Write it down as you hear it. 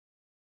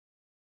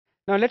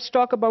Now let's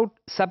talk about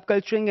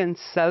subculturing and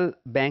cell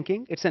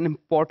banking. It's an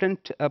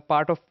important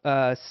part of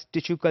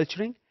tissue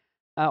culturing.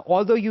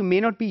 Although you may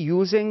not be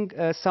using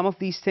some of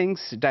these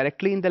things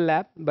directly in the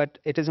lab, but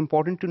it is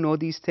important to know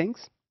these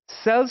things.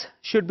 Cells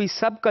should be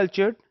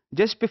subcultured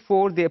just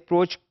before they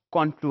approach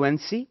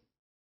confluency.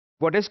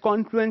 What is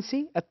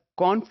confluency? A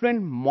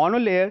confluent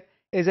monolayer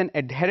is an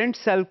adherent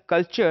cell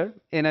culture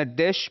in a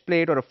dish,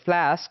 plate, or a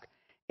flask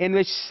in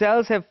which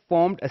cells have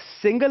formed a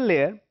single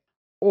layer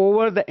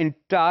over the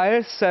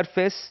entire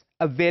surface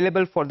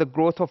available for the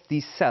growth of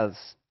these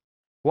cells.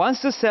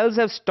 Once the cells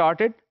have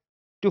started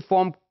to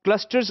form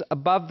clusters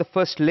above the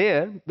first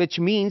layer, which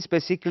means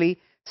basically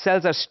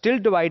cells are still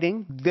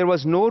dividing, there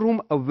was no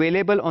room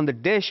available on the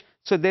dish,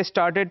 so they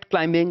started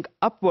climbing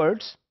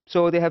upwards.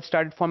 So they have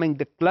started forming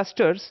the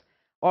clusters,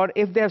 or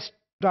if they have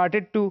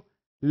started to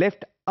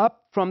lift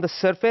up from the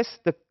surface,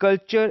 the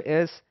culture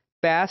is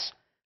past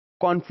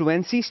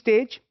confluency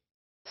stage.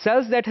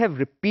 Cells that have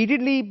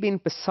repeatedly been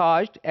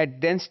passaged at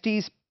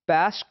densities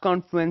past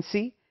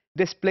confluency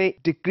display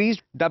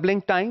decreased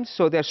doubling times,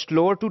 so they're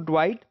slower to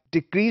divide,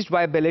 decreased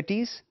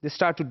viabilities, they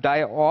start to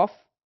die off,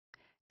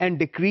 and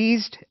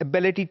decreased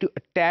ability to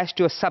attach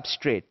to a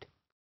substrate.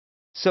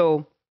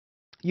 So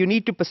you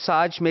need to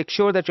passage, make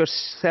sure that your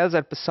cells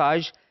are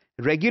passaged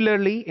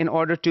regularly in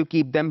order to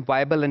keep them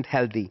viable and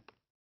healthy.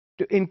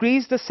 To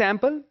increase the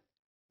sample,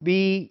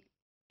 we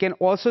can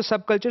also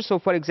subculture. So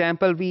for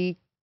example, we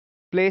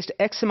placed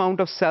X amount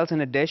of cells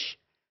in a dish.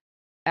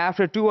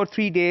 After 2 or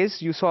 3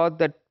 days, you saw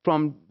that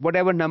from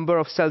whatever number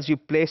of cells you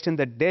placed in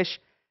the dish,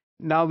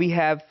 now we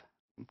have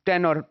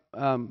 10 or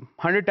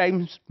 100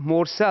 times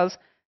more cells.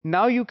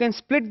 Now you can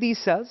split these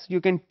cells.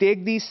 You can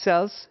take these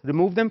cells,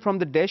 remove them from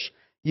the dish.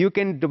 You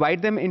can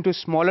divide them into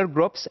smaller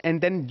groups, and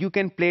then you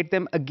can plate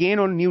them again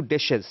on new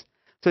dishes.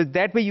 So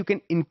that way you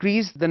can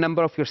increase the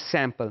number of your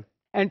sample.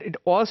 And it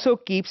also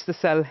keeps the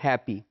cell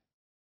happy.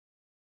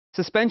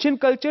 Suspension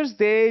cultures,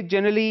 they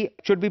generally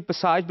should be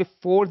passaged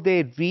before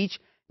they reach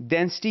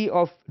density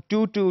of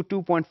 2 to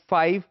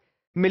 2.5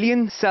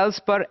 million cells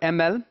per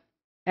ml,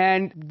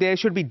 and they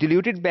should be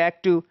diluted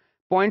back to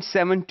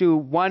 0.7 to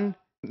 1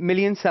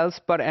 million cells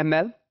per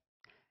ml.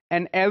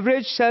 An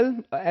average cell,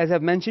 as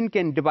I've mentioned,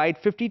 can divide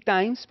 50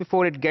 times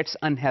before it gets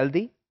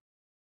unhealthy.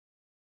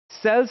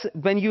 Cells,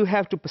 when you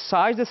have to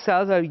passage the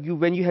cells, or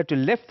when you have to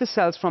lift the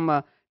cells from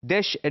a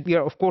dish, we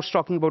are of course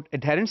talking about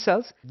adherent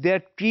cells, they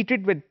are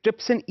treated with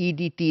trypsin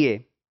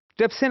EDTA.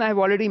 Trypsin, I've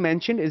already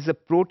mentioned, is a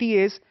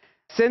protease.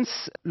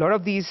 Since a lot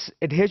of these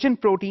adhesion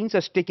proteins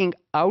are sticking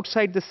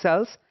outside the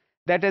cells,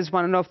 that is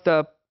one of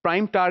the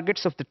prime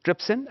targets of the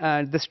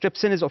trypsin. This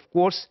trypsin is, of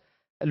course,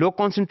 a low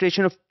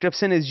concentration of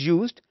trypsin is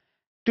used.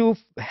 To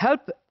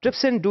help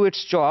trypsin do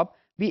its job,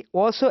 we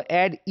also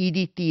add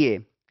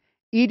EDTA.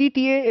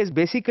 EDTA is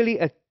basically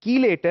a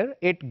chelator.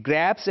 It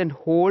grabs and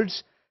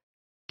holds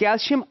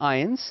calcium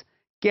ions.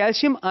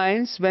 Calcium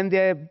ions, when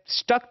they're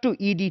stuck to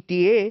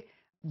EDTA,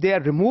 they are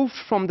removed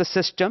from the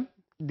system.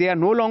 They are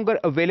no longer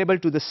available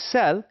to the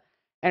cell,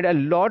 and a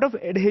lot of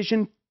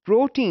adhesion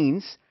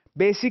proteins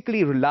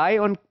basically rely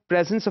on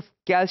presence of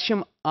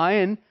calcium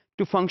ion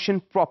to function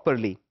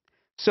properly.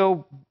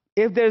 So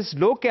if there's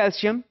low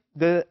calcium,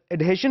 the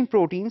adhesion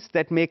proteins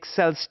that make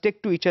cells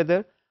stick to each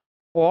other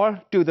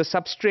or to the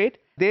substrate,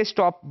 they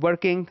stop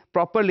working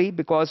properly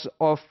because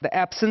of the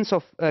absence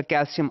of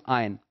calcium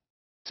ion.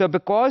 So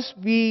because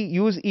we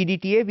use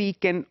EDTA, we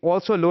can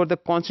also lower the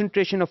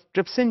concentration of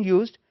trypsin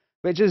used,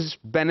 which is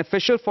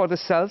beneficial for the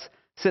cells.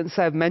 Since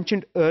I've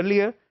mentioned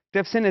earlier,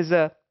 trypsin is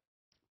a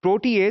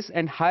protease,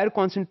 and higher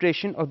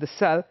concentration of the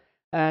cell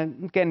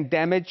can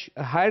damage,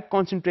 a higher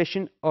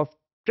concentration of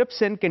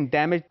trypsin can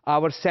damage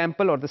our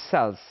sample or the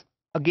cells.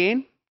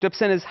 Again,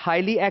 trypsin is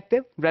highly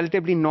active,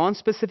 relatively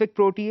non-specific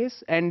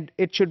protease, and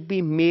it should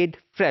be made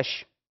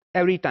fresh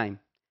every time.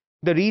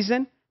 The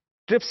reason,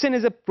 trypsin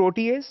is a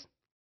protease.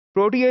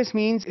 Protease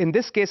means, in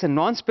this case, a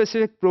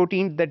non-specific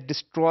protein that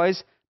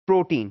destroys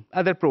protein,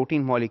 other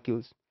protein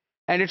molecules.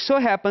 And it so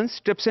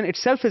happens trypsin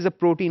itself is a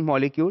protein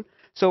molecule.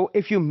 So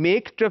if you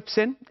make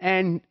trypsin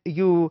and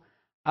you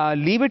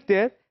leave it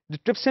there, the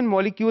trypsin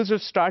molecules will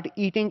start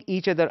eating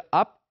each other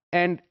up,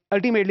 and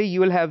ultimately you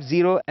will have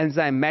zero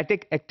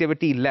enzymatic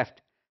activity left.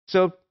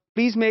 So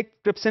please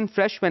make trypsin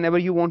fresh whenever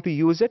you want to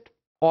use it.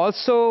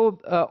 Also,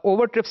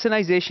 over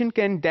trypsinization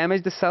can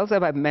damage the cells,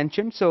 as I've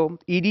mentioned. So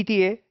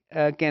EDTA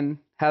can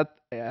help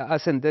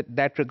us in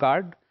that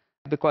regard,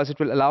 because it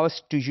will allow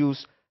us to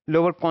use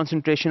lower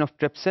concentration of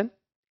trypsin.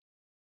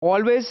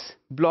 Always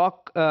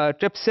block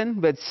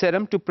trypsin with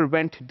serum to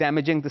prevent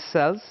damaging the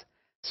cells.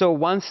 So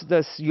once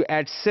you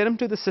add serum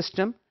to the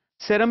system,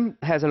 serum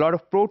has a lot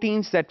of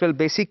proteins that will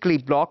basically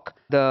block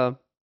the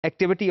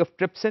activity of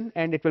trypsin,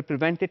 and it will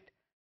prevent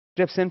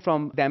trypsin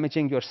from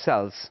damaging your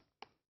cells.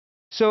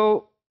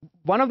 So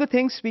one of the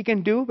things we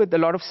can do with a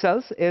lot of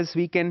cells is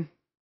we can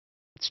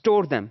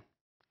store them.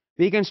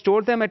 We can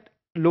store them at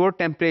lower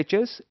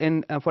temperatures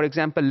in, for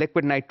example,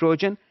 liquid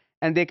nitrogen,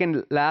 and they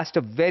can last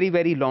a very,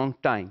 very long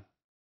time.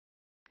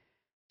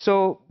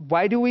 So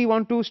why do we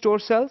want to store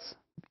cells?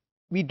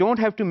 We don't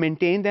have to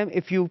maintain them.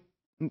 If you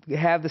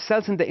have the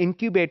cells in the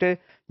incubator,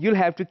 you'll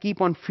have to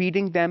keep on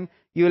feeding them,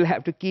 you'll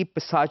have to keep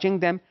massaging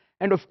them.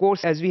 And of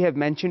course, as we have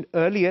mentioned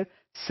earlier,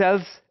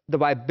 cells, the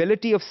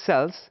viability of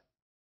cells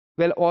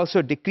will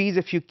also decrease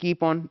if you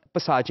keep on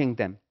massaging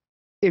them.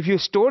 If you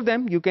store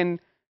them, you can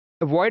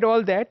avoid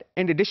all that.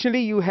 And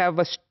additionally, you have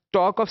a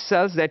stock of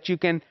cells that you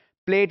can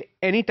plate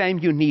anytime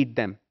you need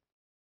them.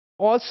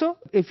 Also,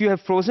 if you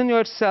have frozen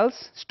your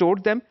cells,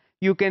 stored them,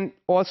 you can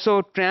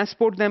also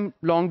transport them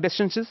long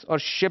distances or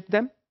ship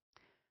them.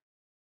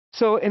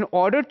 So in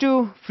order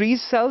to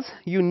freeze cells,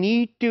 you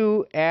need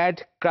to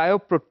add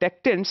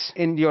cryoprotectants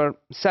in your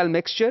cell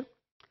mixture.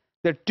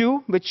 There are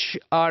two, which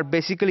are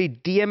basically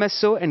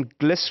DMSO and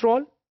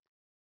glycerol.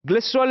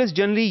 Glycerol is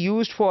generally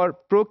used for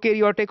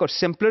prokaryotic or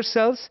simpler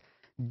cells.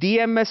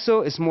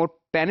 DMSO is more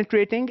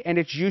penetrating, and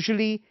it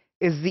usually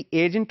is the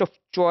agent of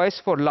choice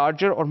for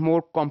larger or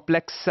more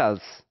complex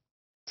cells.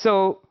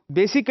 So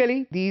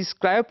basically, these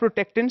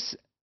cryoprotectants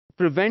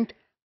prevent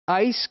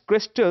ice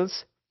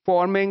crystals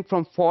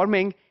from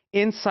forming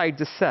inside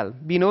the cell.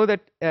 We know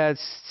that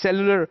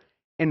cellular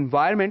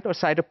environment or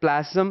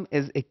cytoplasm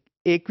is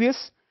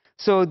aqueous.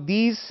 So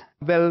these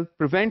will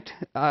prevent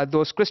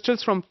those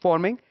crystals from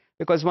forming,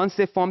 because once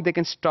they form, they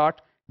can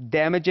start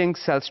damaging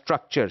cell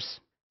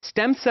structures.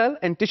 Stem cell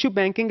and tissue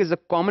banking is a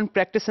common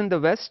practice in the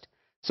West.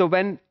 So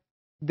when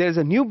there's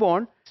a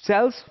newborn,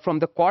 cells from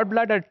the cord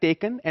blood are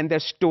taken and they're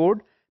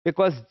stored,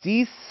 because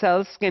these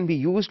cells can be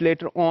used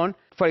later on,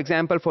 for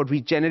example, for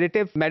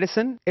regenerative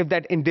medicine. If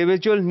that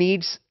individual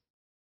needs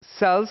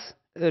cells,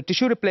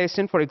 tissue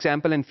replacement, for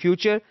example, in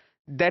future,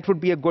 that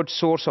would be a good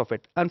source of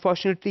it.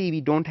 Unfortunately,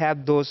 we don't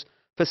have those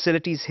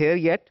facilities here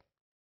yet.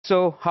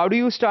 So how do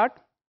you start?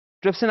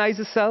 Trypsinize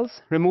the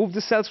cells, remove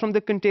the cells from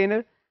the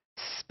container,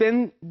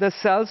 spin the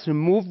cells,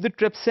 remove the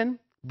trypsin,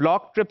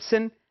 block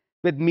trypsin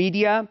with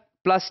media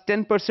plus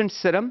 10%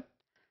 serum,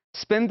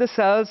 spin the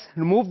cells,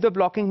 remove the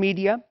blocking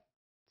media,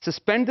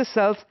 suspend the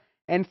cells,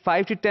 and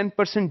 5 to 10%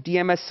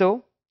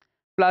 DMSO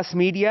plus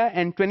media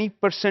and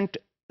 20%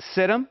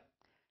 serum.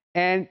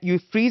 And you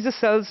freeze the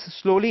cells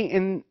slowly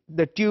in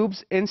the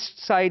tubes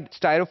inside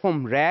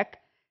styrofoam rack.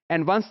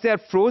 And once they are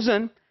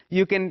frozen,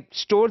 you can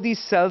store these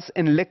cells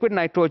in liquid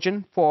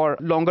nitrogen for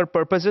longer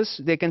purposes.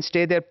 They can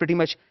stay there pretty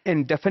much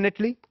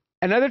indefinitely.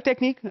 Another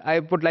technique I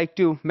would like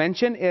to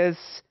mention is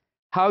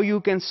how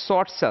you can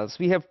sort cells.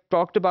 We have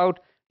talked about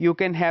you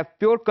can have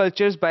pure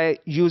cultures by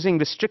using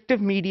restrictive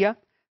media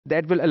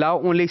that will allow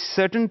only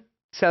certain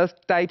cell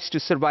types to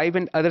survive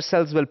and other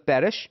cells will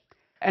perish.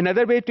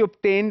 Another way to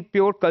obtain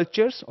pure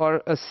cultures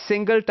or a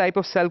single type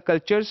of cell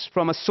cultures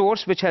from a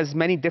source which has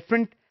many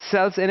different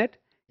cells in it,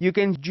 you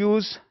can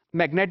use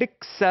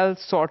magnetic cell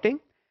sorting.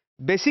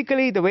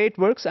 Basically, the way it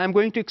works, I'm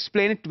going to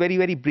explain it very,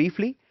 very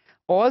briefly.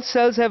 All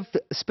cells have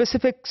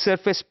specific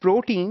surface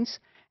proteins,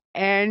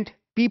 and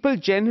people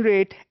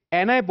generate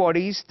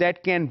antibodies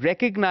that can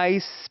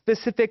recognize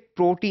specific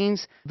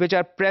proteins which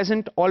are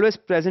present, always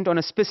present on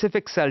a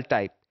specific cell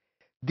type.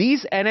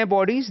 These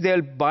antibodies,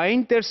 they'll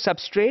bind their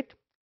substrate.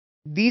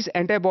 These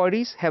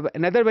antibodies have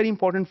another very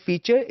important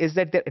feature, is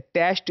that they're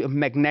attached to a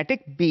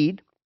magnetic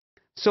bead.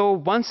 So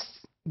once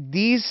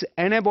these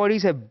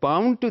antibodies have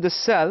bound to the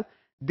cell,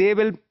 they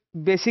will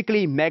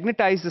basically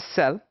magnetize the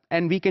cell,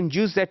 and we can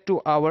use that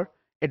to our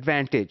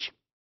advantage.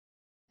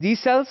 These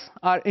cells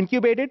are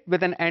incubated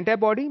with an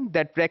antibody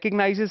that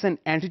recognizes an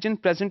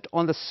antigen present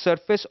on the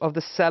surface of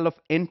the cell of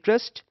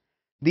interest.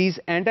 These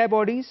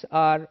antibodies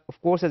are,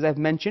 of course, as I've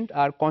mentioned,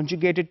 are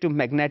conjugated to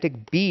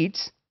magnetic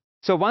beads.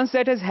 So once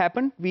that has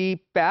happened,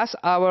 we pass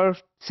our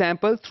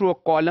sample through a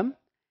column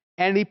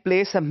and we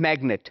place a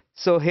magnet.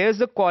 So here's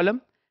the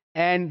column,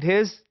 and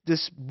here's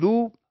this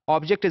blue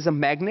object is a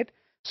magnet.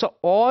 So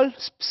all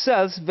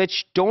cells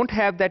which don't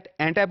have that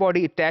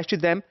antibody attached to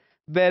them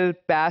will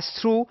pass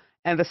through,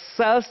 and the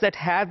cells that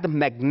have the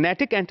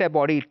magnetic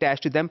antibody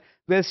attached to them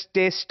will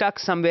stay stuck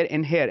somewhere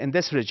in here in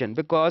this region,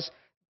 because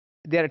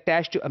they're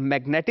attached to a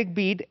magnetic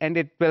bead,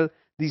 and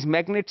these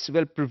magnets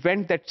will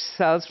prevent that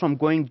cells from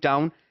going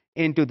down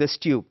into this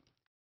tube.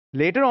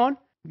 Later on,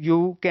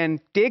 you can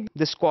take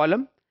this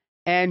column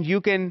and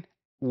you can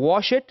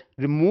wash it,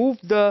 remove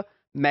the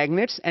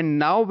magnets, and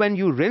now when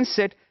you rinse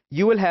it,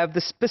 you will have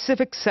the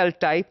specific cell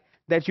type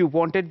that you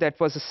wanted, that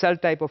was the cell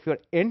type of your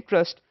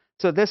interest.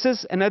 So this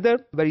is another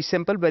very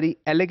simple, very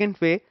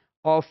elegant way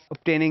of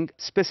obtaining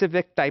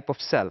specific type of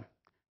cell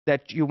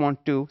that you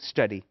want to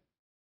study.